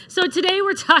So today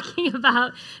we're talking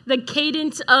about the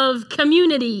cadence of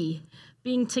community,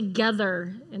 being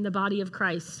together in the body of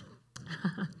Christ.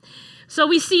 So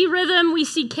we see rhythm, we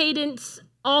see cadence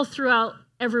all throughout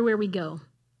everywhere we go.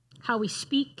 How we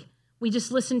speak, we just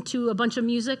listen to a bunch of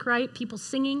music, right? People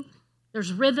singing.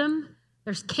 There's rhythm,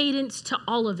 there's cadence to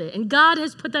all of it. And God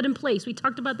has put that in place. We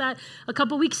talked about that a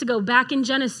couple weeks ago back in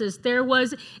Genesis. There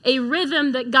was a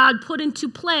rhythm that God put into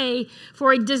play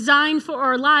for a design for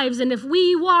our lives. And if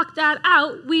we walk that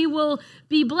out, we will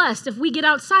be blessed. If we get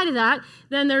outside of that,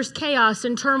 then there's chaos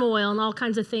and turmoil and all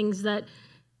kinds of things that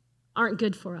aren't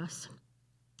good for us.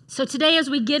 So today, as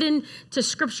we get into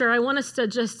Scripture, I want us to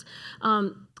just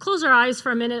close our eyes for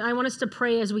a minute. I want us to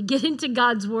pray as we get into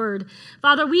God's Word.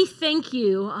 Father, we thank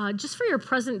you just for your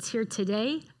presence here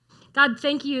today. God,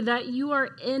 thank you that you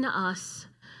are in us,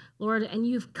 Lord, and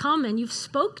you've come and you've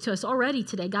spoke to us already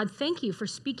today. God, thank you for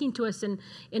speaking to us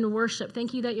in worship.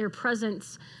 Thank you that your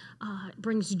presence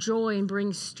brings joy and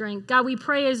brings strength. God, we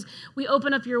pray as we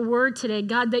open up your Word today,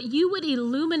 God, that you would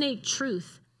illuminate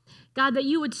truth. God, that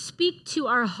you would speak to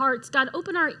our hearts. God,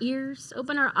 open our ears,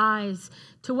 open our eyes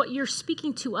to what you're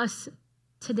speaking to us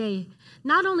today,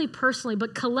 not only personally,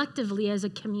 but collectively as a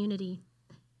community.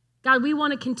 God, we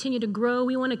want to continue to grow.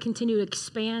 We want to continue to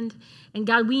expand. And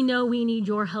God, we know we need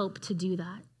your help to do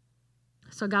that.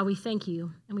 So God, we thank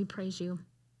you and we praise you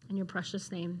in your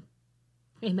precious name.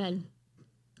 Amen.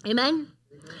 Amen.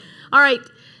 All right.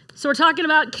 So we're talking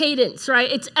about cadence,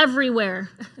 right? It's everywhere.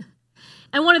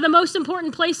 And one of the most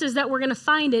important places that we're going to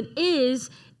find it is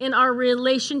in our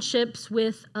relationships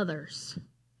with others.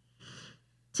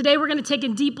 Today, we're going to take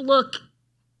a deep look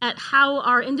at how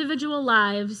our individual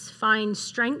lives find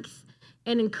strength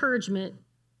and encouragement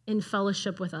in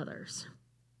fellowship with others.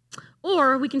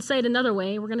 Or we can say it another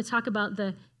way. We're going to talk about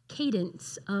the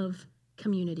cadence of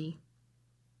community.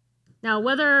 Now,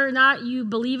 whether or not you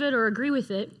believe it or agree with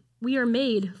it, we are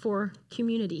made for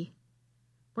community.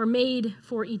 We're made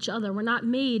for each other. We're not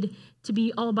made to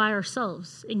be all by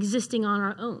ourselves, existing on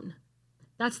our own.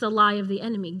 That's the lie of the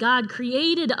enemy. God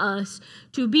created us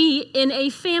to be in a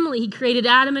family. He created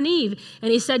Adam and Eve,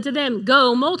 and he said to them,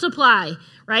 go multiply,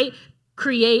 right?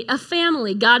 Create a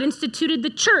family. God instituted the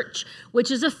church, which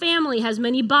is a family, has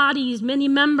many bodies, many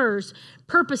members,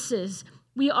 purposes.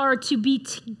 We are to be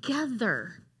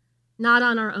together, not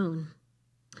on our own.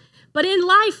 But in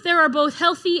life, there are both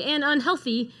healthy and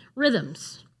unhealthy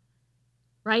rhythms,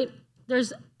 right?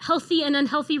 There's healthy and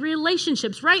unhealthy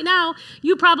relationships. Right now,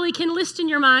 you probably can list in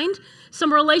your mind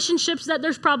some relationships that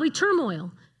there's probably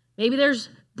turmoil. Maybe there's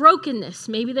brokenness.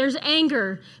 Maybe there's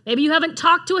anger. Maybe you haven't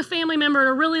talked to a family member in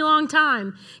a really long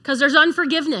time because there's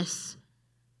unforgiveness.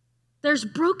 There's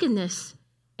brokenness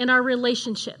in our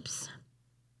relationships.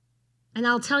 And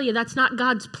I'll tell you, that's not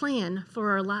God's plan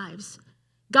for our lives.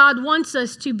 God wants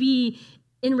us to be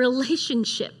in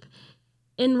relationship,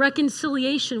 in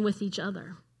reconciliation with each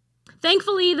other.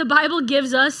 Thankfully, the Bible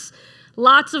gives us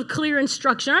lots of clear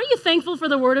instruction. Aren't you thankful for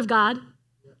the Word of God?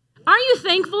 Aren't you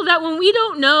thankful that when we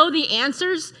don't know the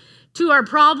answers to our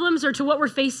problems or to what we're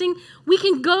facing, we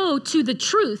can go to the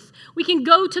truth. We can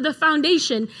go to the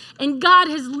foundation, and God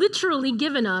has literally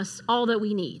given us all that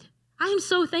we need. I am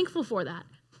so thankful for that.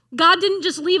 God didn't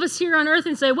just leave us here on earth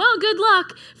and say, well, good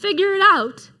luck, figure it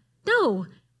out. No,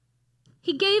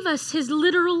 he gave us his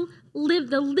literal,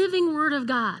 the living Word of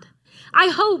God. I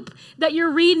hope that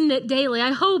you're reading it daily.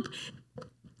 I hope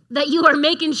that you are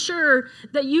making sure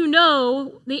that you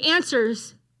know the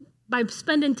answers by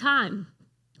spending time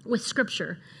with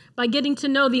Scripture, by getting to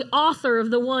know the author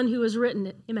of the one who has written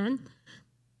it. Amen?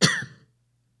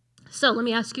 So let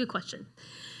me ask you a question.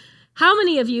 How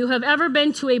many of you have ever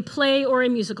been to a play or a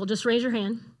musical? Just raise your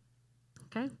hand.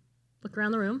 Okay. Look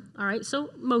around the room. All right. So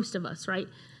most of us, right?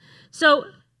 So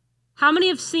how many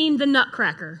have seen The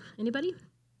Nutcracker? Anybody?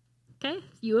 Okay.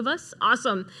 A few of us.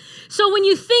 Awesome. So when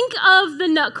you think of The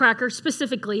Nutcracker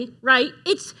specifically, right,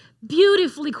 it's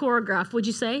beautifully choreographed, would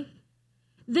you say?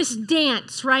 This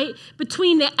dance, right,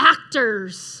 between the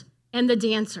actors and the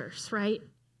dancers, right?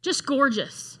 Just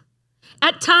gorgeous.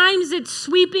 At times, it's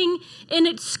sweeping in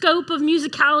its scope of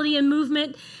musicality and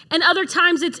movement, and other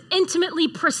times, it's intimately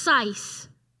precise,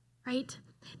 right?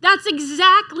 That's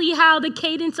exactly how the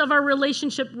cadence of our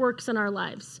relationship works in our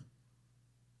lives.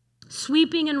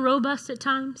 Sweeping and robust at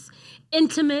times,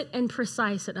 intimate and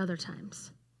precise at other times.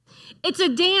 It's a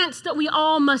dance that we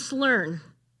all must learn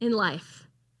in life,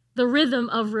 the rhythm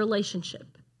of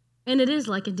relationship. And it is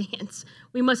like a dance.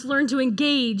 We must learn to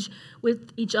engage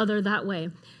with each other that way.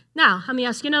 Now, let me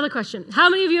ask you another question. How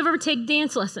many of you have ever taken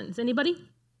dance lessons? Anybody?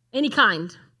 Any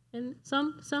kind? And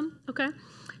some? Okay.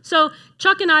 So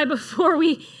Chuck and I, before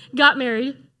we got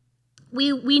married,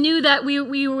 we knew that we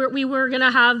were going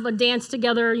to have a dance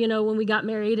together, when we got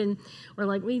married, and we're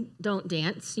like, we don't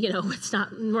dance,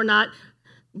 we're not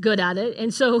good at it.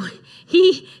 And so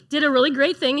he did a really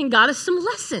great thing and got us some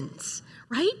lessons,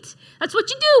 right? That's what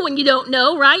you do when you don't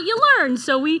know, right? You learn.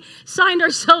 So we signed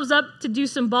ourselves up to do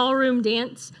some ballroom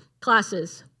dance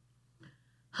classes.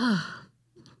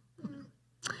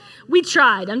 We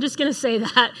tried. I'm just going to say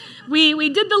that. We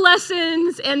did the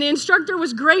lessons, and the instructor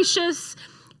was gracious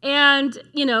and,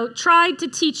 tried to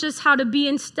teach us how to be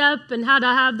in step and how to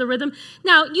have the rhythm.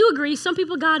 Now, you agree, some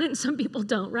people got it and some people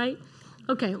don't, right?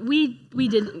 Okay, we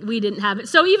didn't have it.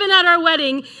 So even at our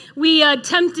wedding, we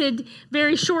attempted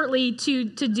very shortly to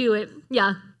do it.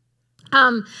 Yeah.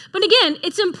 But again,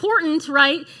 it's important,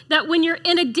 right, that when you're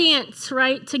in a dance,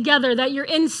 right, together, that you're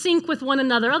in sync with one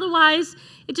another. Otherwise,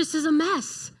 it just is a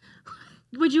mess.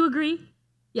 Would you agree?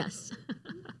 Yes.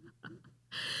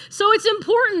 So it's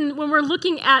important when we're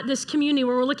looking at this community,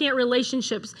 when we're looking at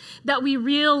relationships, that we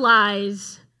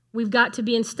realize we've got to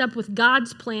be in step with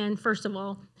God's plan, first of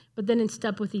all, but then in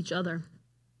step with each other.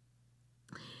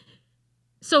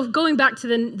 So going back to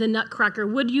the Nutcracker,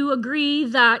 would you agree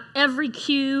that every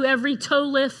cue, every toe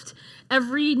lift,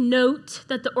 every note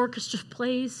that the orchestra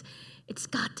plays, it's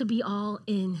got to be all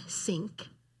in sync?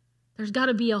 There's got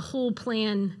to be a whole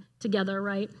plan together,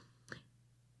 right?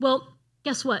 Well,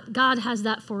 guess what? God has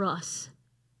that for us.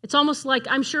 It's almost like,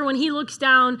 I'm sure when he looks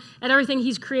down at everything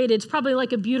he's created, it's probably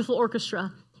like a beautiful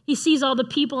orchestra. He sees all the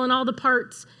people and all the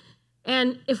parts.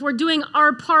 And if we're doing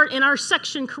our part in our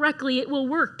section correctly, it will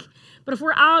work. But if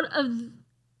we're out of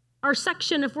our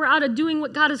section, if we're out of doing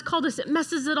what God has called us, it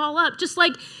messes it all up. Just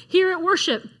like here at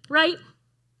worship, right?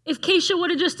 If Keisha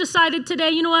would have just decided today,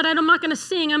 you know what, I'm not going to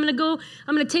sing. I'm going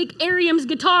to take Ariam's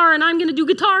guitar and I'm going to do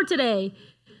guitar today.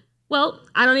 Well,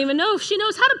 I don't even know if she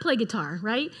knows how to play guitar,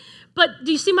 right? But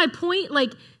do you see my point?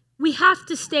 Like, we have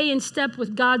to stay in step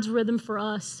with God's rhythm for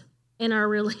us in our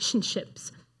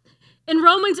relationships. In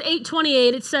Romans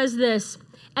 8:28, it says this,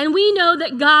 and we know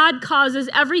that God causes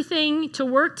everything to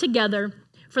work together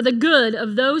for the good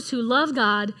of those who love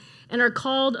God and are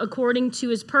called according to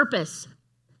his purpose.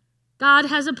 God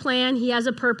has a plan, he has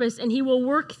a purpose, and he will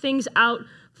work things out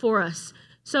for us.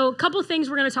 So a couple things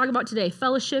we're going to talk about today,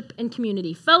 fellowship and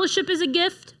community. Fellowship is a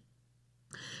gift.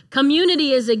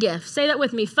 Community is a gift. Say that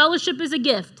with me. Fellowship is a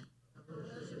gift.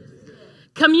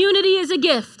 Community is a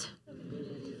gift.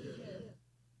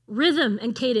 Rhythm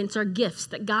and cadence are gifts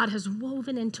that God has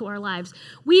woven into our lives.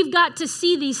 We've got to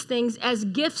see these things as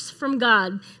gifts from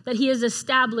God that he has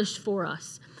established for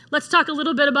us. Let's talk a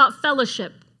little bit about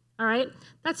fellowship, all right?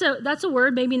 That's a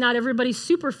word maybe not everybody's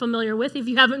super familiar with. If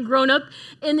you haven't grown up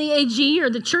in the AG or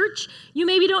the church, you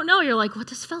maybe don't know. You're like, what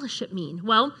does fellowship mean?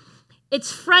 Well,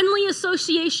 it's friendly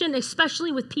association,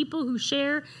 especially with people who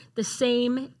share the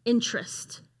same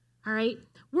interest, all right?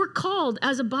 We're called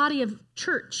as a body of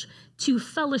church to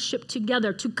fellowship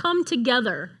together, to come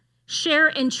together, share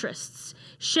interests,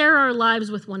 share our lives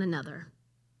with one another.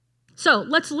 So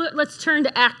let's turn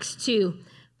to Acts 2,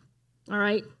 all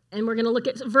right? And we're going to look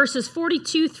at verses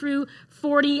 42 through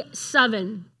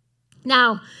 47.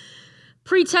 Now,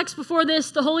 pretext before this,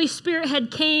 the Holy Spirit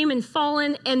had came and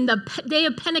fallen, and the day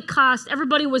of Pentecost,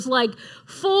 everybody was like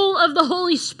full of the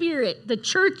Holy Spirit. The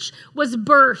church was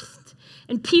birthed,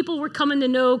 and people were coming to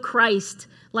know Christ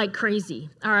like crazy,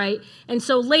 all right? And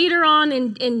so later on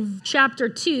in chapter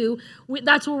 2,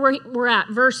 that's where we're at.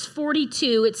 Verse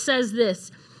 42, it says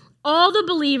this, all the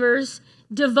believers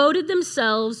devoted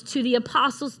themselves to the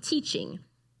apostles' teaching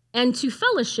and to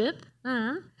fellowship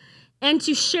and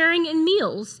to sharing in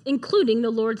meals, including the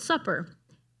Lord's Supper,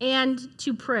 and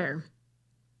to prayer.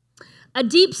 A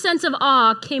deep sense of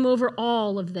awe came over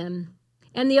all of them,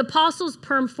 and the apostles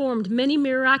performed many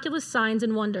miraculous signs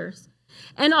and wonders.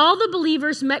 And all the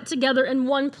believers met together in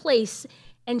one place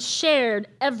and shared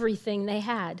everything they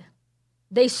had.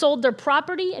 They sold their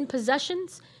property and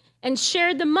possessions and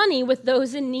shared the money with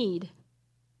those in need.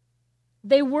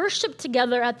 They worshiped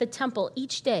together at the temple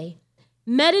each day,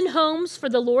 met in homes for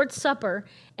the Lord's Supper,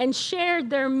 and shared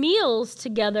their meals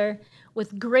together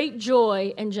with great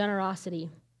joy and generosity,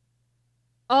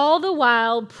 all the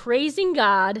while praising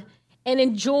God and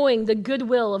enjoying the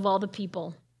goodwill of all the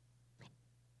people.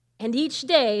 And each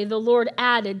day the Lord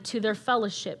added to their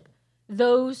fellowship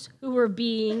those who were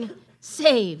being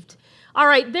saved. All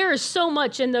right, there is so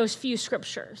much in those few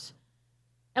scriptures.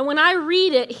 And when I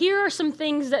read it, here are some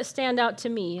things that stand out to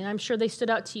me, and I'm sure they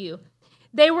stood out to you.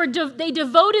 They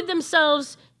devoted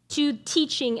themselves to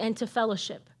teaching and to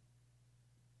fellowship.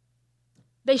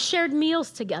 They shared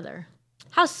meals together.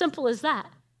 How simple is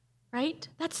that, right?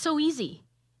 That's so easy.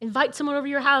 Invite someone over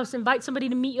your house, invite somebody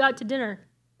to meet you out to dinner.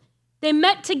 They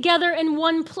met together in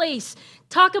one place.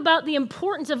 Talk about the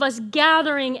importance of us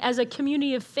gathering as a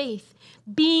community of faith,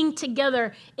 being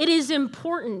together. It is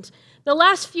important. The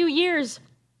last few years,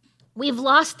 we've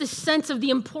lost the sense of the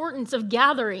importance of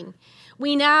gathering.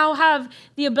 We now have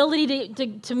the ability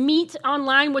to meet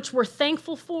online, which we're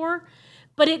thankful for,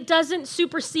 but it doesn't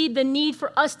supersede the need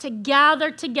for us to gather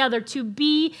together, to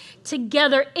be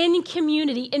together in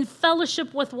community, in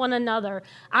fellowship with one another.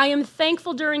 I am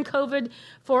thankful during COVID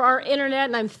for our internet,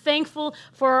 and I'm thankful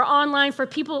for our online, for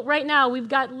people right now. We've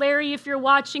got Larry, if you're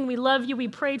watching, we love you, we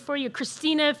prayed for you.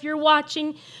 Christina, if you're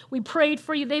watching, we prayed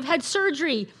for you. They've had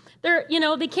surgery.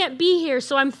 They can't be here,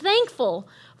 so I'm thankful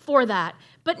for that.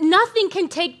 But nothing can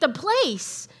take the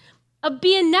place of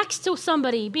being next to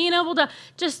somebody, being able to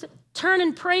just turn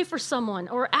and pray for someone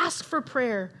or ask for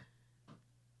prayer.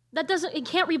 It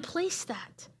can't replace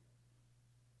that.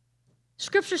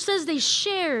 Scripture says they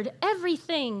shared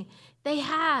everything they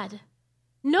had.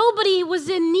 Nobody was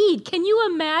in need. Can you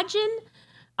imagine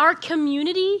our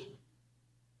community?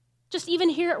 Just even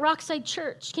here at Rockside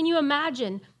Church, can you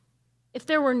imagine if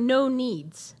there were no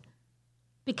needs?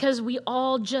 Because we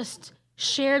all just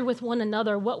shared with one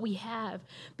another what we have.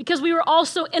 Because we were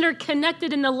also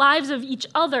interconnected in the lives of each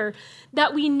other,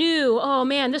 that we knew, oh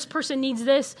man, this person needs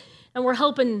this, and we're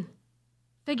helping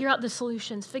figure out the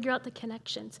solutions, figure out the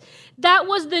connections. That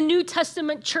was the New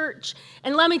Testament church.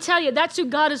 And let me tell you, that's who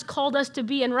God has called us to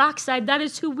be in Rockside. That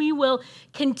is who we will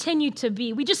continue to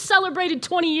be. We just celebrated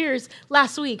 20 years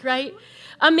last week, right?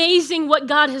 Amazing what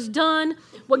God has done,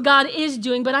 what God is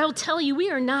doing. But I will tell you,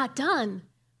 we are not done.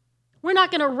 We're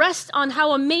not going to rest on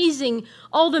how amazing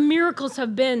all the miracles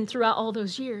have been throughout all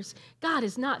those years. God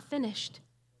is not finished.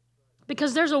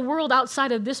 Because there's a world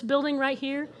outside of this building right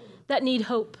here that need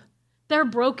hope. They're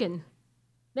broken.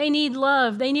 They need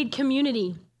love. They need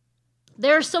community.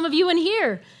 There are some of you in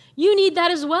here. You need that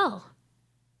as well.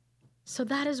 So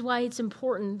that is why it's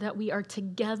important that we are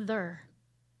together.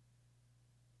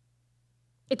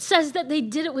 It says that they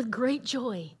did it with great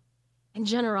joy and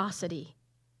generosity.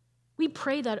 We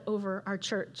pray that over our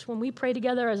church. When we pray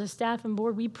together as a staff and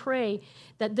board, we pray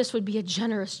that this would be a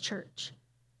generous church.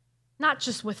 Not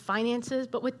just with finances,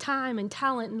 but with time and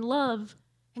talent and love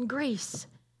and grace.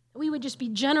 We would just be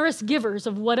generous givers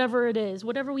of whatever it is,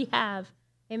 whatever we have.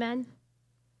 Amen?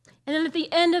 And then at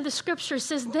the end of the scripture, it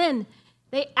says, then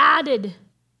they added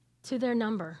to their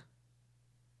number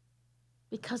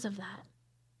because of that.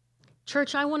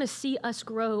 Church, I want to see us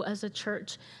grow as a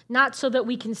church, not so that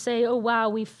we can say, oh, wow,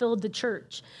 we filled the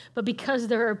church, but because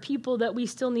there are people that we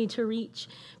still need to reach,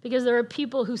 because there are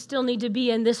people who still need to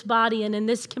be in this body and in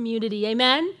this community.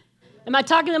 Amen? Am I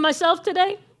talking to myself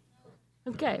today?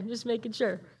 Okay, I'm just making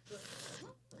sure.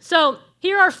 So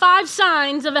here are 5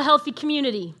 signs of a healthy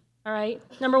community, all right?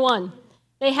 Number 1,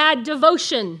 they had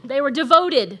devotion. They were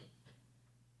devoted,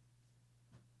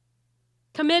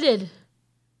 committed.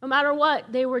 No matter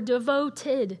what, they were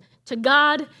devoted to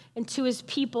God and to his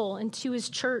people and to his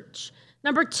church.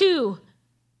 Number 2,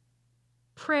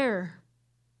 prayer.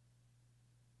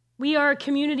 We are a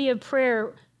community of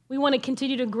prayer. We want to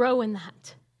continue to grow in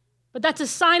that. But that's a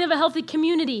sign of a healthy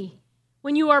community.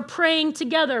 When you are praying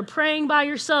together, praying by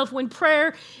yourself, when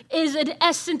prayer is an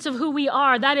essence of who we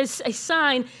are, that is a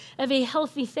sign of a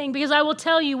healthy thing. Because I will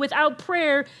tell you, without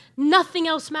prayer, nothing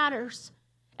else matters.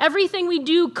 Everything we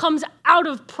do comes out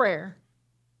of prayer.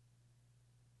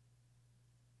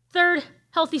 Third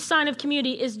healthy sign of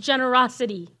community is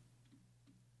generosity.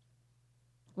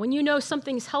 When you know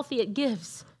something's healthy, it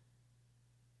gives.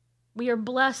 We are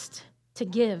blessed to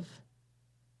give.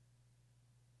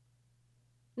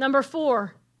 Number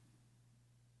 4,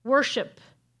 worship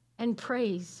and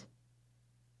praise.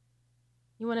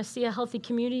 You want to see a healthy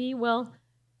community? Well,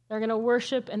 they're going to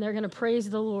worship and they're going to praise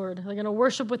the Lord. They're going to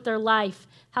worship with their life,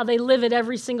 how they live it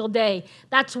every single day.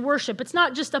 That's worship. It's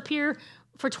not just up here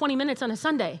for 20 minutes on a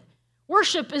Sunday.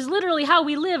 Worship is literally how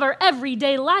we live our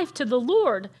everyday life to the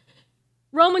Lord.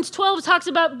 Romans 12 talks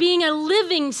about being a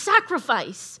living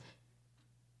sacrifice,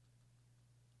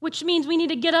 which means we need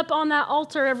to get up on that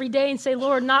altar every day and say,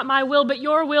 Lord, not my will, but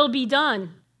your will be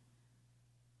done.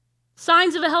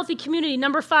 Signs of a healthy community.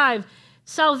 Number 5,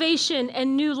 salvation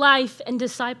and new life and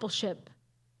discipleship.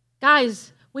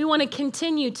 Guys, we want to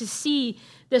continue to see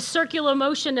the circular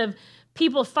motion of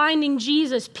people finding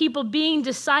Jesus, people being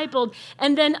discipled,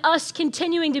 and then us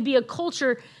continuing to be a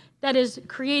culture that is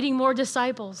creating more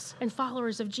disciples and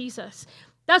followers of Jesus.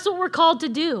 That's what we're called to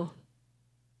do.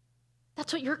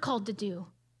 That's what you're called to do.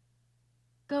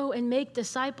 Go and make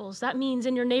disciples. That means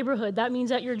in your neighborhood. That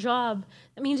means at your job.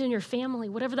 That means in your family,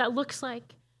 whatever that looks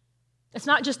like. It's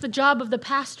not just the job of the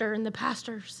pastor and the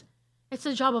pastors. It's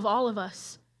the job of all of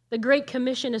us The Great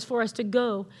Commission is for us to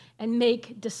go and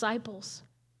make disciples.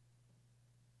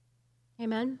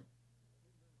 Amen?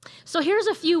 So here's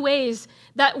a few ways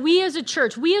that we as a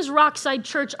church, we as Rockside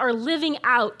Church are living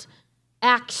out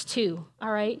Acts 2,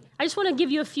 all right? I just want to give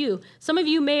you a few. Some of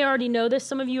you may already know this.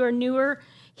 Some of you are newer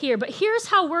here. But here's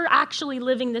how we're actually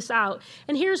living this out.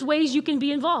 And here's ways you can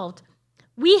be involved.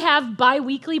 We have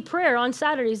bi-weekly prayer on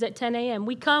Saturdays at 10 a.m.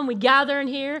 We come, we gather in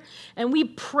here, and we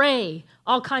pray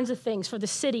all kinds of things for the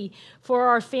city, for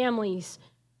our families,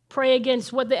 pray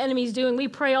against what the enemy's doing. We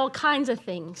pray all kinds of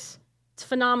things. It's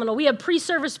phenomenal. We have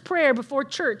pre-service prayer before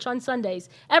church on Sundays.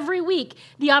 Every week,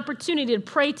 the opportunity to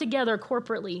pray together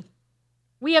corporately.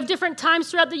 We have different times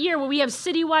throughout the year where we have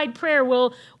citywide prayer.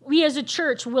 We as a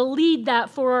church will lead that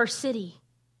for our city.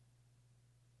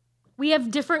 We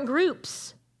have different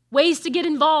groups, ways to get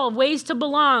involved, ways to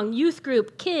belong, youth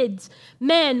group, kids,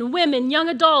 men, women, young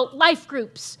adult, life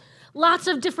groups. Lots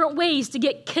of different ways to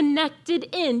get connected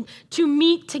in, to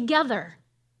meet together.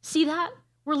 See that?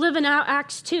 We're living out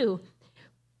Acts 2.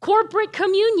 Corporate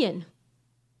communion.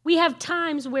 We have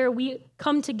times where we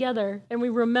come together and we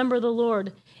remember the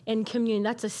Lord in communion.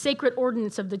 That's a sacred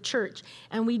ordinance of the church,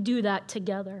 and we do that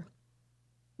together.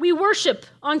 We worship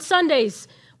on Sundays.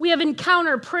 We have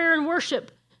encounter, prayer, and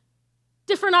worship.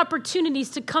 Different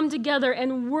opportunities to come together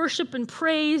and worship and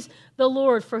praise the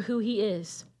Lord for who he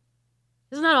is.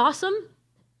 Isn't that awesome?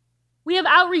 We have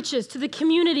outreaches to the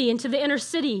community and to the inner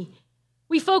city.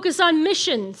 We focus on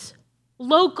missions,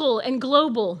 local and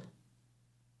global.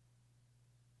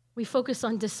 We focus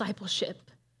on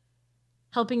discipleship,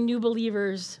 helping new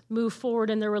believers move forward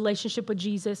in their relationship with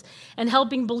Jesus, and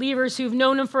helping believers who've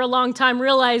known him for a long time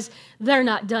realize they're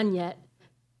not done yet.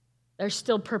 There's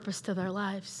still purpose to their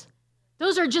lives.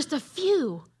 Those are just a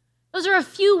few. Those are a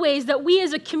few ways that we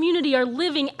as a community are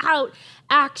living out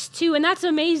Acts 2, and that's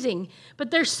amazing.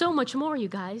 But there's so much more, you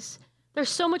guys. There's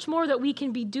so much more that we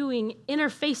can be doing,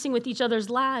 interfacing with each other's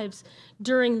lives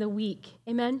during the week.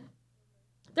 Amen?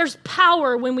 There's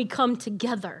power when we come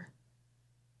together.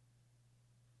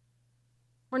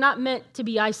 We're not meant to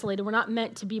be isolated. We're not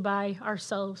meant to be by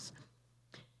ourselves.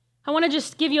 I want to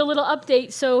just give you a little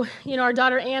update. So, our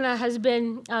daughter Anna has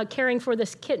been caring for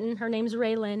this kitten. Her name's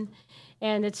Raylan,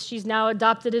 and she's now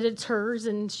adopted it. It's hers,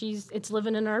 and it's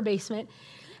living in our basement.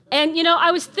 And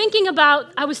I was thinking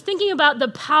about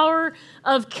the power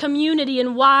of community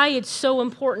and why it's so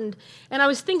important. And I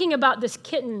was thinking about this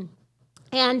kitten.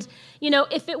 And,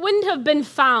 if it wouldn't have been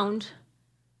found,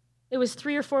 it was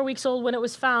 3 or 4 weeks old when it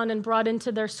was found and brought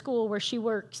into their school where she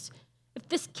works. If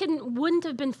this kitten wouldn't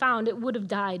have been found, it would have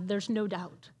died. There's no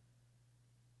doubt.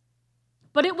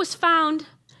 But it was found.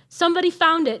 Somebody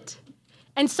found it.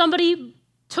 And somebody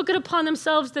took it upon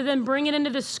themselves to then bring it into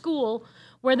the school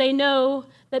where they know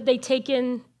that they take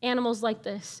in animals like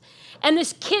this. And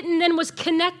this kitten then was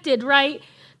connected, right?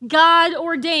 God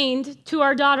ordained to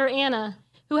our daughter Anna,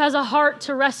 who has a heart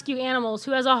to rescue animals,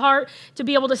 who has a heart to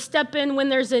be able to step in when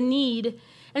there's a need.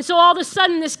 And so all of a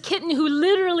sudden, this kitten who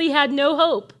literally had no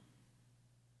hope,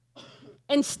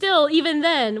 and still, even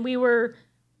then, we were,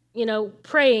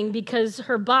 praying because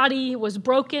her body was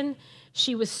broken.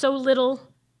 She was so little,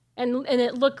 and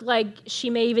it looked like she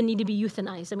may even need to be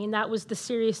euthanized. I mean, that was the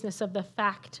seriousness of the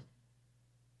fact.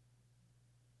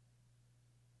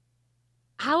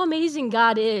 How amazing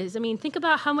God is. I mean, think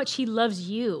about how much he loves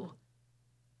you.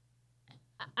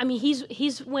 I mean,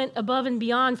 he's went above and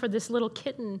beyond for this little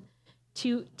kitten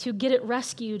to get it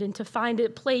rescued and to find a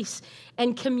place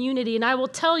and community. And I will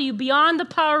tell you, beyond the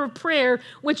power of prayer,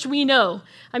 which we know.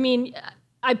 I mean,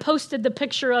 I posted the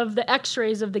picture of the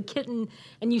x-rays of the kitten,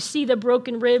 and you see the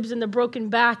broken ribs and the broken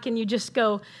back, and you just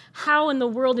go, how in the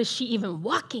world is she even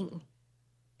walking?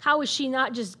 How is she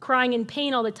not just crying in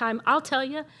pain all the time? I'll tell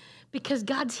you, because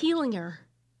God's healing her.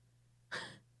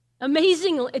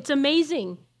 Amazing. It's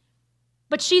amazing.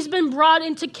 But she's been brought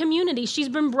into community. She's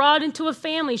been brought into a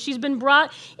family. She's been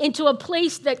brought into a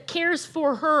place that cares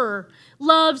for her,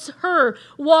 loves her,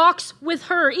 walks with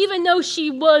her, even though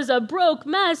she was a broke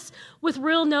mess with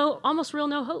almost real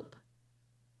no hope.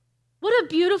 What a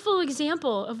beautiful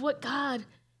example of what God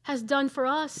has done for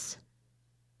us,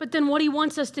 but then what he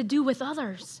wants us to do with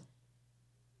others.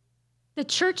 The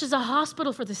church is a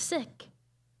hospital for the sick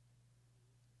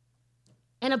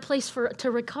and a place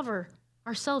to recover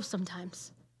ourselves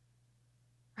sometimes,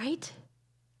 right?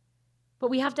 But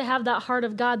we have to have that heart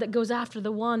of God that goes after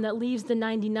the one, that leaves the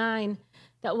 99,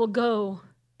 that will go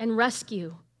and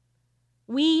rescue.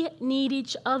 We need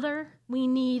each other. We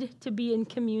need to be in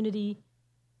community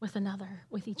with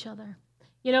each other.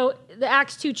 The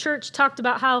Acts 2 church talked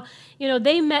about how,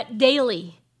 they met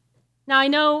daily. Now, I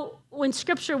know when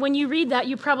Scripture, when you read that,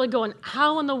 you're probably going,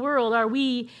 how in the world are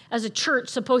we as a church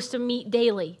supposed to meet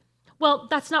daily? Well,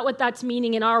 that's not what that's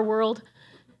meaning in our world.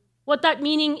 What that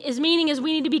meaning is we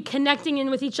need to be connecting in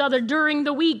with each other during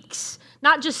the weeks,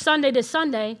 not just Sunday to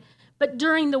Sunday, but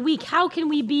during the week. How can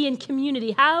we be in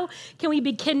community? How can we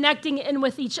be connecting in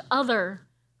with each other,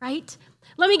 right?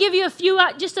 Let me give you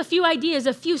just a few ideas,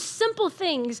 a few simple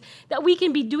things that we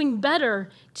can be doing better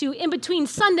to, in between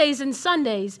Sundays and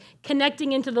Sundays,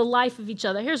 connecting into the life of each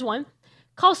other. Here's one.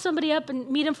 Call somebody up and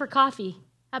meet them for coffee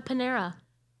at Panera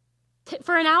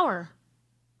for an hour.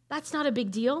 That's not a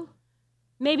big deal.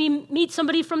 Maybe meet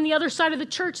somebody from the other side of the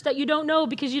church that you don't know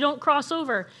because you don't cross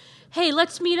over. Hey,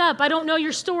 let's meet up. I don't know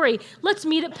your story. Let's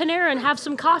meet at Panera and have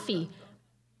some coffee,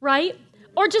 right?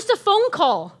 Or just a phone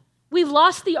call. We've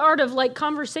lost the art of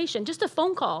conversation. Just a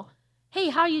phone call. Hey,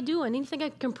 how you doing? Anything I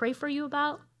can pray for you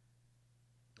about?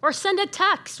 Or send a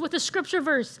text with a scripture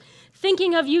verse.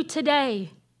 Thinking of you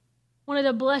today. Wanted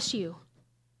to bless you.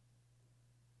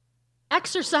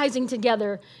 Exercising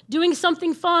together. Doing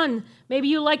something fun. Maybe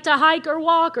you like to hike or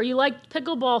walk, or you like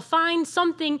pickleball. Find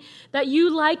something that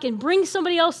you like and bring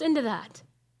somebody else into that.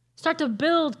 Start to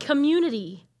build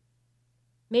community.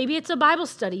 Maybe it's a Bible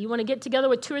study. You want to get together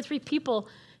with 2 or 3 people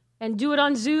and do it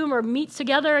on Zoom or meet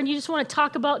together, and you just want to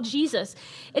talk about Jesus.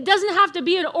 It doesn't have to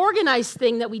be an organized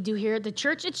thing that we do here at the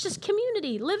church. It's just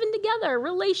community, living together,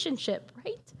 relationship,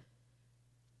 right?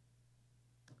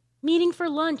 Meeting for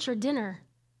lunch or dinner.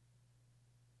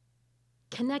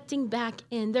 Connecting back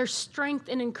in. There's strength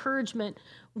and encouragement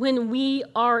when we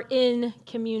are in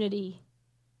community,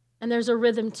 and there's a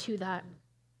rhythm to that.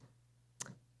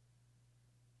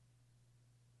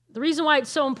 The reason why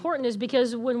it's so important is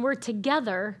because when we're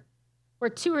together, where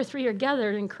 2 or 3 are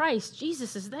gathered in Christ,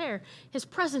 Jesus is there. His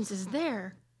presence is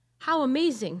there. How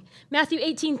amazing. Matthew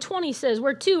 18:20 says,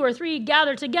 where 2 or 3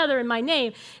 gather together in my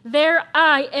name, there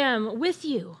I am with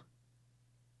you.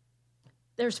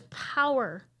 There's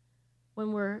power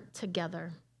when we're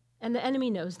together, and the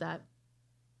enemy knows that.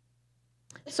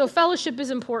 So fellowship is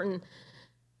important.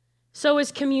 So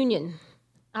is communion,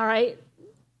 all right?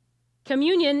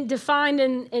 Communion, defined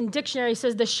in dictionary,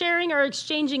 says the sharing or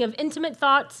exchanging of intimate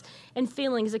thoughts and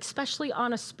feelings, especially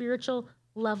on a spiritual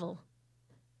level.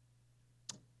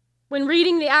 When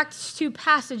reading the Acts 2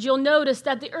 passage, you'll notice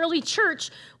that the early church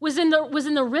was in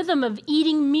the rhythm of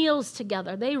eating meals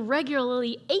together. They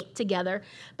regularly ate together,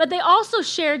 but they also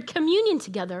shared communion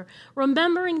together,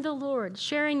 remembering the Lord,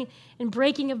 sharing and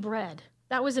breaking of bread.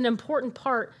 That was an important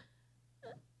part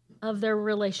of their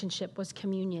relationship, was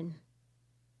communion.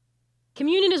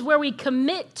 Communion is where we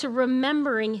commit to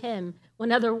remembering him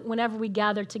whenever we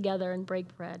gather together and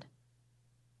break bread.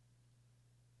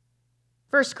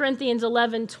 1 Corinthians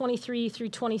 11:23 through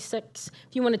 26.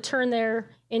 If you want to turn there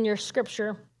in your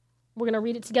scripture, we're going to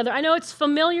read it together. I know it's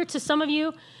familiar to some of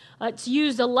you. It's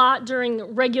used a lot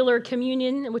during regular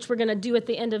communion, which we're going to do at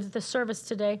the end of the service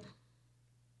today.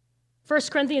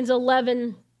 1 Corinthians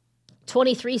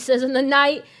 11:23 says, in the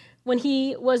night when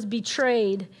he was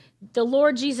betrayed, the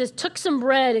Lord Jesus took some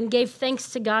bread and gave thanks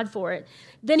to God for it.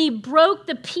 Then he broke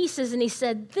the pieces and he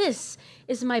said, this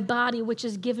is my body, which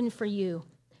is given for you.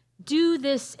 Do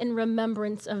this in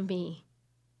remembrance of me.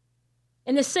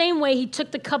 In the same way, he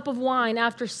took the cup of wine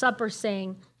after supper,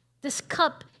 saying, this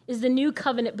cup is the new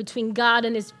covenant between God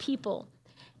and his people,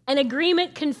 an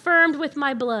agreement confirmed with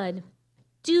my blood.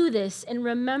 Do this in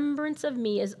remembrance of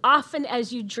me as often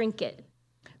as you drink it.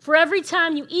 For every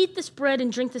time you eat this bread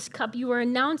and drink this cup, you are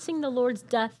announcing the Lord's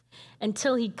death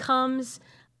until he comes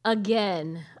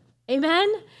again.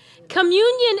 Amen?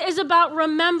 Communion is about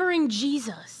remembering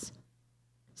Jesus.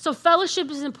 So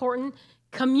fellowship is important.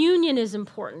 Communion is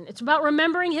important. It's about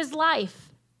remembering his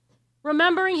life,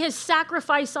 remembering his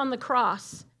sacrifice on the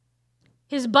cross,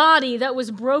 his body that was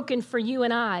broken for you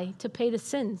and I to pay the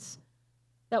sins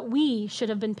that we should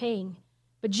have been paying.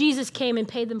 But Jesus came and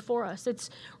paid them for us.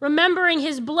 It's remembering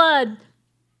his blood,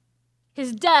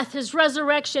 his death, his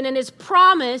resurrection, and his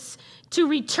promise to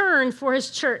return for his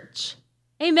church.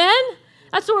 Amen?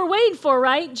 That's what we're waiting for,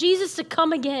 right? Jesus to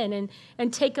come again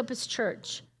and take up his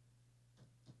church.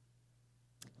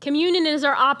 Communion is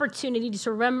our opportunity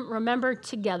to remember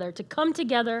together, to come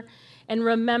together and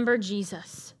remember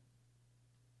Jesus.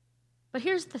 But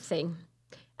here's the thing.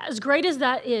 As great as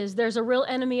that is, there's a real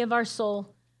enemy of our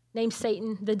soul named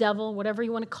Satan, the devil, whatever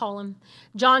you want to call him.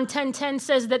 John 10:10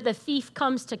 says that the thief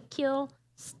comes to kill,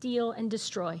 steal, and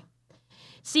destroy.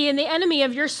 See, and the enemy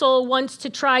of your soul wants to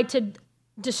try to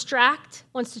distract,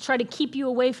 wants to try to keep you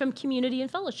away from community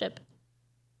and fellowship.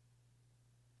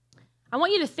 I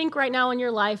want you to think right now in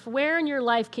your life, where in your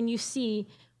life can you see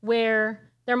where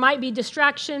There might be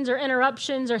distractions or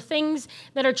interruptions or things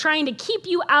that are trying to keep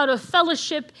you out of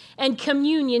fellowship and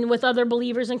communion with other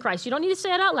believers in Christ. You don't need to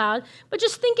say it out loud, but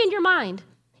just think in your mind.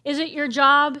 Is it your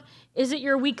job? Is it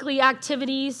your weekly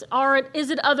activities? Or is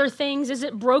it other things? Is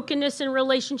it brokenness in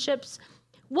relationships?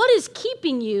 What is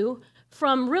keeping you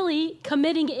from really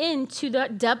committing into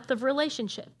that depth of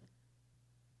relationship?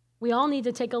 We all need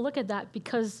to take a look at that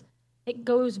because it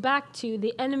goes back to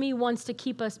the enemy wants to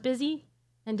keep us busy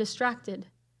and distracted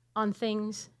on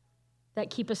things that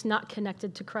keep us not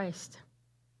connected to Christ.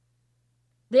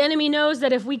 The enemy knows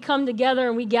that if we come together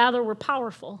and we gather, we're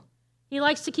powerful. He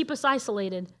likes to keep us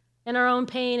isolated in our own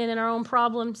pain and in our own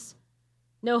problems,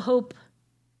 no hope.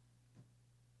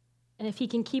 And if he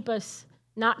can keep us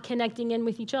not connecting in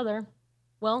with each other,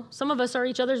 well, some of us are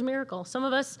each other's miracle. Some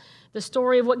of us, the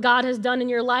story of what God has done in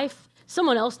your life,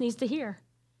 someone else needs to hear.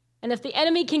 And if the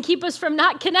enemy can keep us from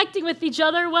not connecting with each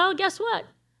other, well, guess what?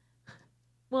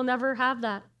 We'll never have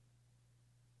that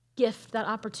gift, that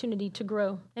opportunity to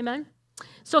grow. Amen?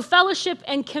 So fellowship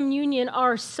and communion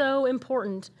are so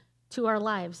important to our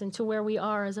lives and to where we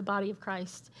are as a body of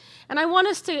Christ. And I want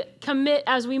us to commit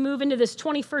as we move into this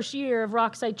 21st year of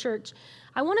Rockside Church,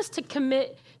 I want us to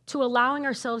commit to allowing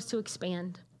ourselves to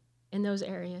expand in those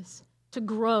areas, to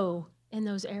grow in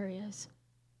those areas,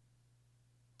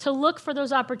 to look for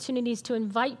those opportunities to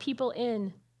invite people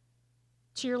in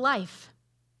to your life.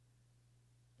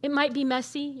 It might be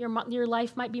messy. Your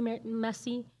life might be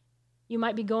messy. You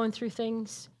might be going through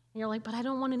things, and you're like, but I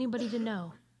don't want anybody to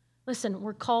know. Listen,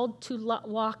 we're called to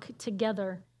walk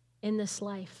together in this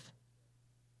life.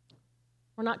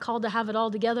 We're not called to have it all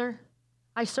together.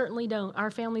 I certainly don't. Our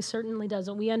family certainly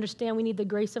doesn't. We understand we need the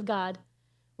grace of God.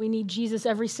 We need Jesus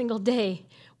every single day.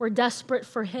 We're desperate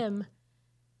for him.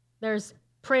 There's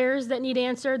prayers that need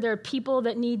answered. There are people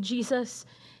that need Jesus,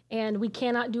 and we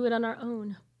cannot do it on our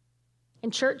own. In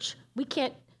church, we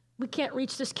can't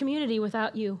reach this community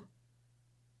without you.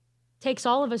 It takes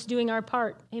all of us doing our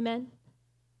part. Amen?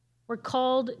 We're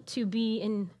called to be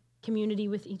in community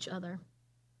with each other.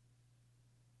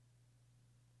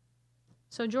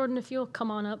 So Jordan, if you'll come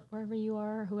on up wherever you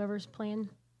are, whoever's playing.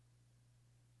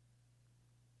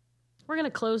 We're going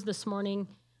to close this morning,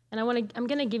 and I'm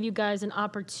going to give you guys an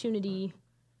opportunity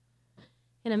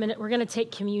in a minute. We're going to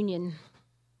take communion.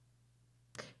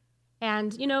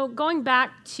 And, going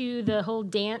back to the whole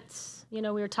dance, we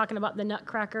were talking about the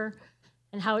Nutcracker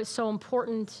and how it's so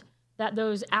important that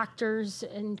those actors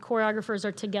and choreographers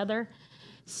are together.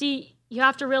 See, you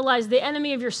have to realize the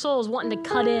enemy of your soul is wanting to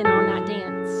cut in on that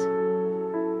dance.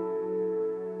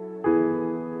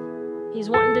 He's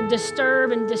wanting to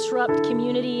disturb and disrupt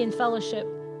community and fellowship.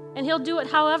 And he'll do it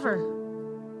however.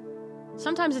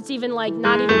 Sometimes it's even like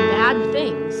not even bad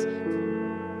things.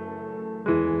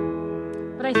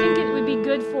 But I think it would be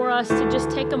good for us to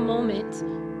just take a moment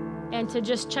and to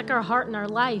just check our heart and our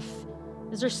life.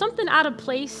 Is there something out of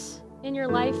place in your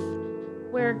life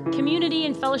where community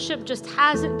and fellowship just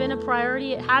hasn't been a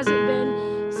priority? It hasn't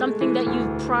been something that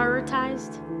you've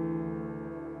prioritized?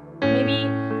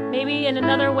 Maybe in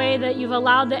another way that you've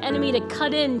allowed the enemy to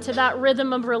cut into that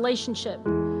rhythm of relationship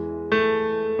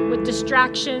with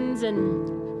distractions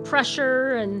and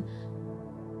pressure and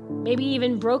maybe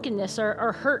even brokenness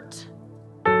or hurt.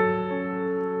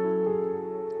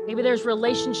 Maybe there's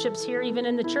relationships here, even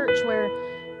in the church, where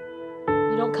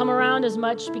you don't come around as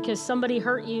much because somebody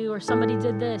hurt you or somebody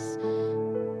did this.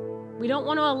 We don't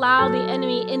want to allow the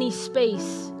enemy any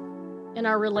space in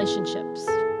our relationships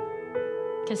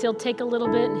because he'll take a little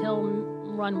bit and he'll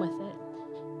run with it.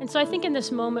 And so I think in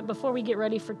this moment, before we get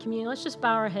ready for communion, let's just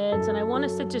bow our heads, and I want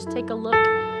us to just take a look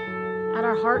at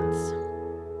our hearts,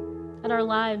 at our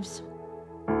lives.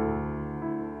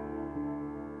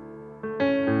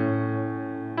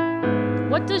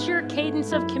 What does your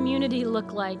cadence of community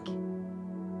look like?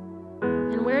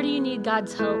 And where do you need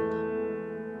God's help?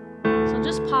 So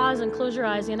just pause and close your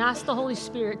eyes and ask the Holy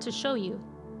Spirit to show you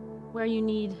where you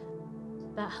need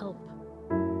that help.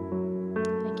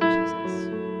 Thank you, Jesus.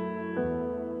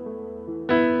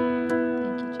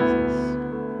 Thank you, Jesus.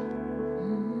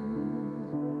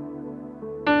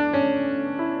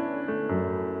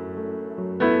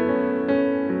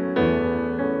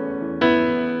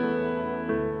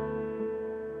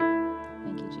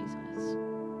 Thank you, Jesus.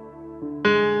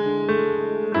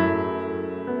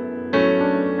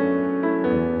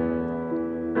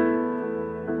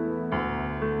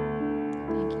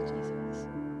 Thank you, Jesus.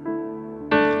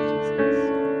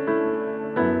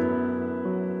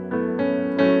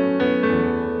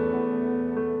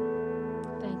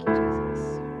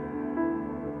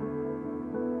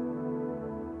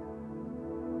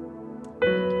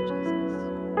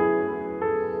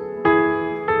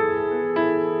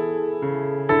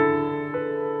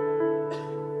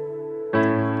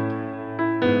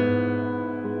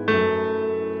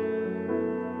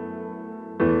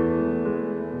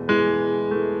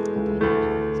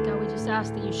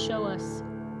 ask that you show us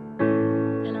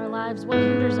in our lives what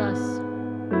hinders us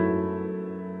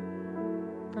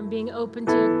from being open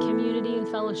to community and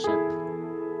fellowship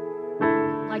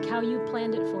like how you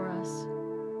planned it for us.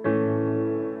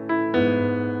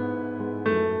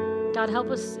 God, help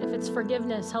us, if it's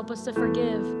forgiveness, help us to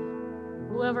forgive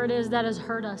whoever it is that has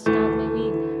hurt us. God, may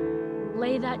we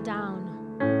lay that down.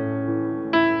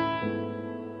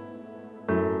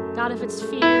 God, if it's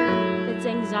fear, if it's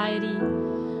anxiety,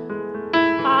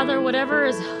 Father, whatever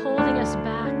is holding us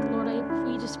back, Lord,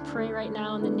 we just pray right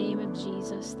now in the name of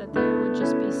Jesus that there would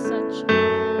just be such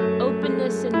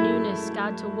openness and newness,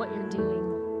 God, to what you're doing.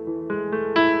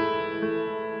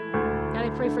 God, I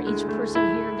pray for each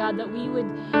person here, God, that we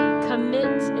would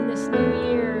commit in this new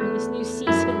year, in this new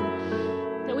season,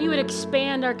 that we would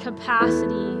expand our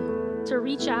capacity to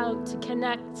reach out, to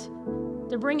connect,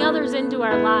 to bring others into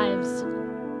our lives,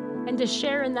 and to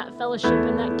share in that fellowship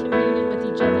and that communion with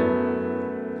each other.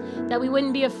 That we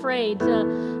wouldn't be afraid to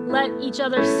let each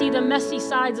other see the messy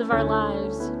sides of our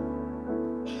lives.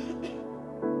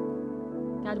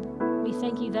 God, we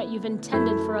thank you that you've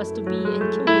intended for us to be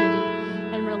in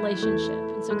community and relationship.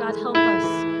 And so, God, help us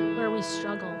where we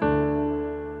struggle.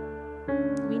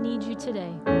 We need you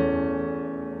today.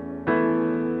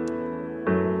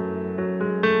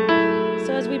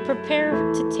 So as we prepare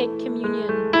to take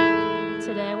communion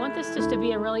today, I want this just to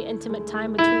be a really intimate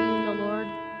time between you and the Lord.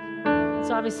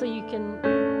 So obviously you can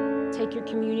take your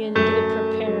communion and get it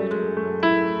prepared.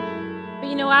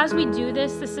 But as we do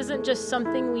this, this isn't just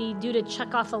something we do to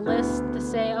check off a list to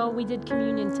say, oh, we did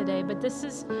communion today. But this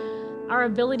is our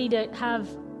ability to have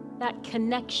that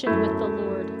connection with the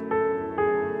Lord.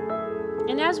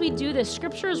 And as we do this,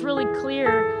 Scripture is really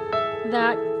clear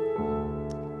that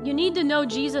you need to know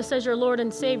Jesus as your Lord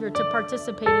and Savior to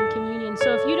participate in communion.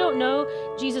 So if you don't know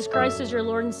Jesus Christ as your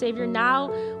Lord and Savior,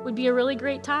 now would be a really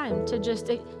great time to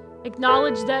just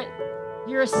acknowledge that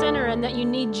you're a sinner and that you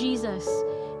need Jesus.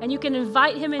 And you can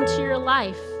invite him into your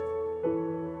life.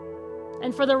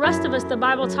 And for the rest of us, the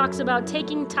Bible talks about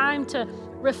taking time to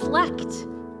reflect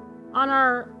on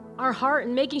our heart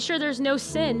and making sure there's no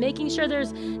sin, making sure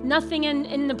there's nothing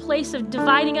in the place of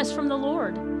dividing us from the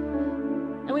Lord.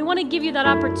 And we want to give you that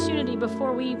opportunity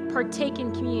before we partake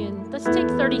in communion. Let's take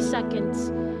 30 seconds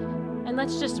and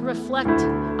let's just reflect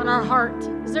on our heart.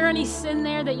 Is there any sin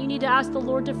there that you need to ask the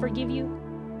Lord to forgive you?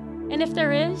 And if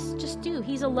there is, just do.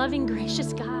 He's a loving,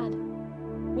 gracious God.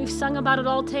 We've sung about it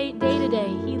all day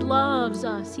today. He loves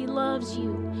us. He loves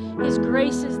you. His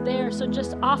grace is there. So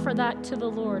just offer that to the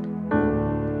Lord.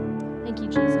 Thank you,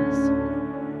 Jesus.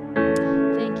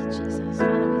 Thank you, Jesus.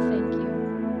 Father, we thank you.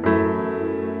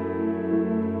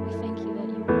 We thank you that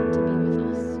you want to be with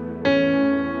us.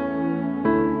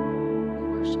 We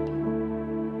worship you.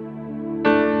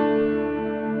 Thank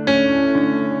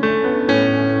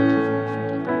you for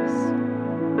your forgiveness.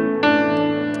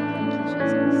 Thank you,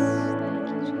 Jesus. Thank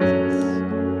you, Jesus.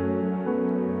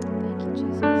 Thank you,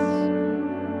 Jesus.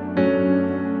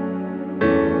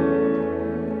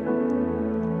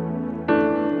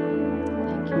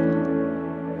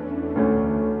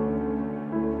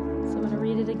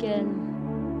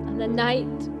 The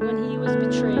night when he was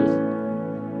betrayed,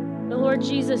 the Lord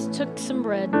Jesus took some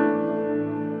bread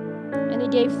and he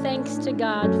gave thanks to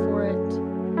God for it.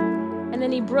 And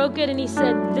then he broke it and he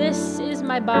said, "This is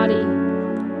my body,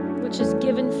 which is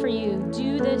given for you.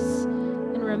 Do this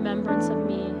in remembrance of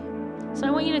me." So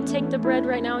I want you to take the bread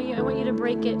right now. I want you to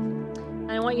break it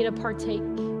and I want you to partake.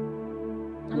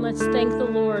 And let's thank the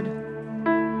Lord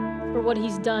for what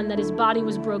he's done, that his body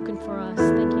was broken for us.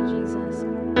 Thank you, Jesus.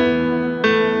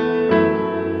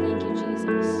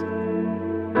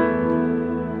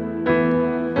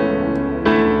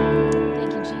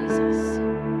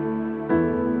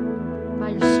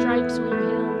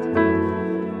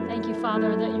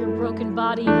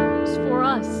 Body was for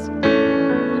us.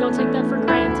 We don't take that for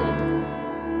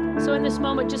granted. So in this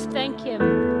moment, just thank him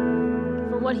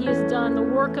for what he has done, the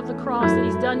work of the cross that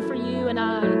he's done for you and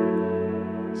I,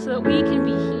 so that we can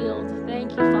be healed.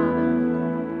 Thank you, Father.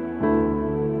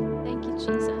 Thank you,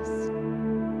 Jesus.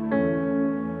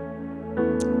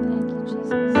 Thank you,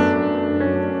 Jesus.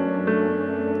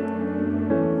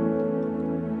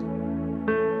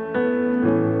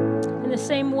 In the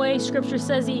same way, Scripture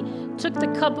says he took the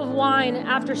cup of wine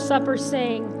after supper,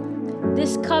 saying,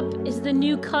 "This cup is the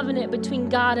new covenant between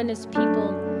God and his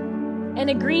people, an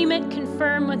agreement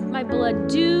confirmed with my blood.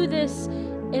 Do this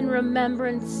in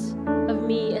remembrance of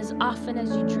me as often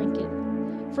as you drink it.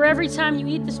 For every time you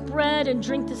eat this bread and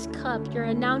drink this cup, you're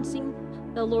announcing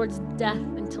the Lord's death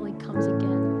until he comes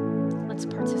again." Let's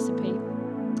participate.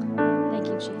 Thank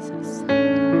you, Jesus.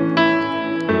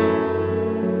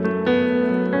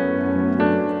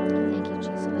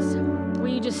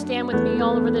 with me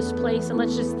all over this place, and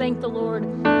let's just thank the Lord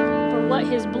for what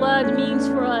his blood means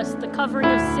for us, the covering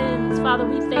of sins. Father,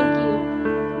 we thank you.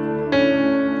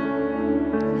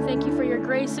 We thank you for your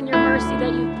grace and your mercy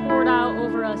that you've poured out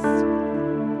over us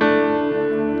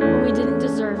when we didn't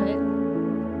deserve it.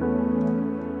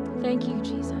 Thank you,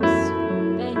 Jesus.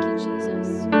 Thank you,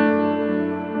 Jesus.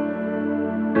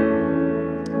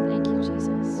 Thank you,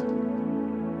 Jesus.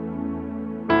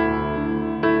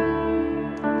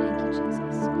 Thank you,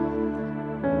 Jesus.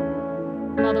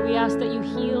 Father, we ask that you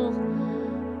heal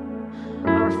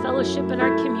our fellowship and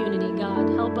our community, God.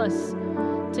 Help us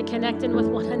to connect in with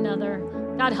one another.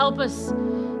 God, help us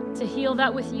to heal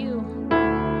that with you.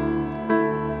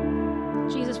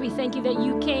 Jesus, we thank you that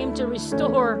you came to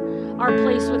restore our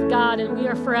place with God, and we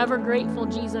are forever grateful,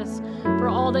 Jesus, for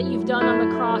all that you've done on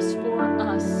the cross for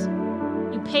us.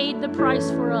 You paid the price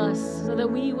for us so that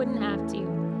we wouldn't have to.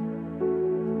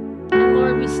 And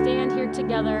Lord, we stand here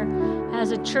together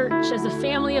as a church, as a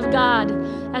family of God,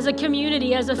 as a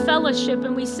community, as a fellowship,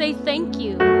 and we say thank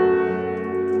you.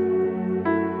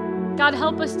 God,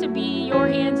 help us to be your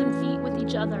hands and feet with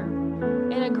each other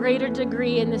in a greater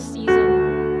degree in this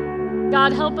season.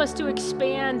 God, help us to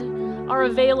expand our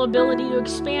availability, to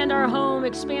expand our home,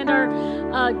 expand our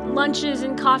lunches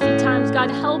and coffee times.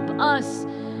 God, help us,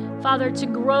 Father, to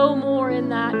grow more in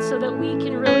that so that we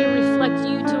can really reflect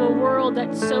you to a world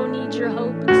that so needs your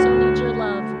hope and so needs your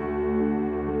love.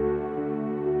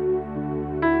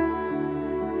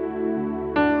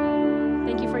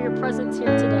 Thank you for your presence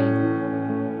here today.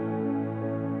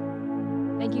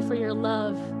 Thank you for your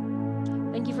love.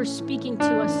 Thank you for speaking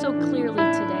to us so clearly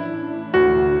today.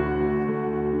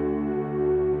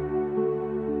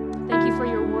 Thank you for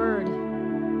your word.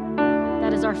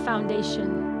 That is our foundation.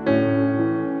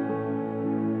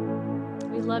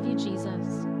 We love you,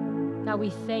 Jesus. God, we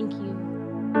thank you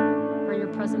for your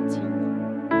presence here.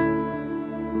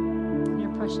 In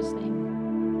your precious name.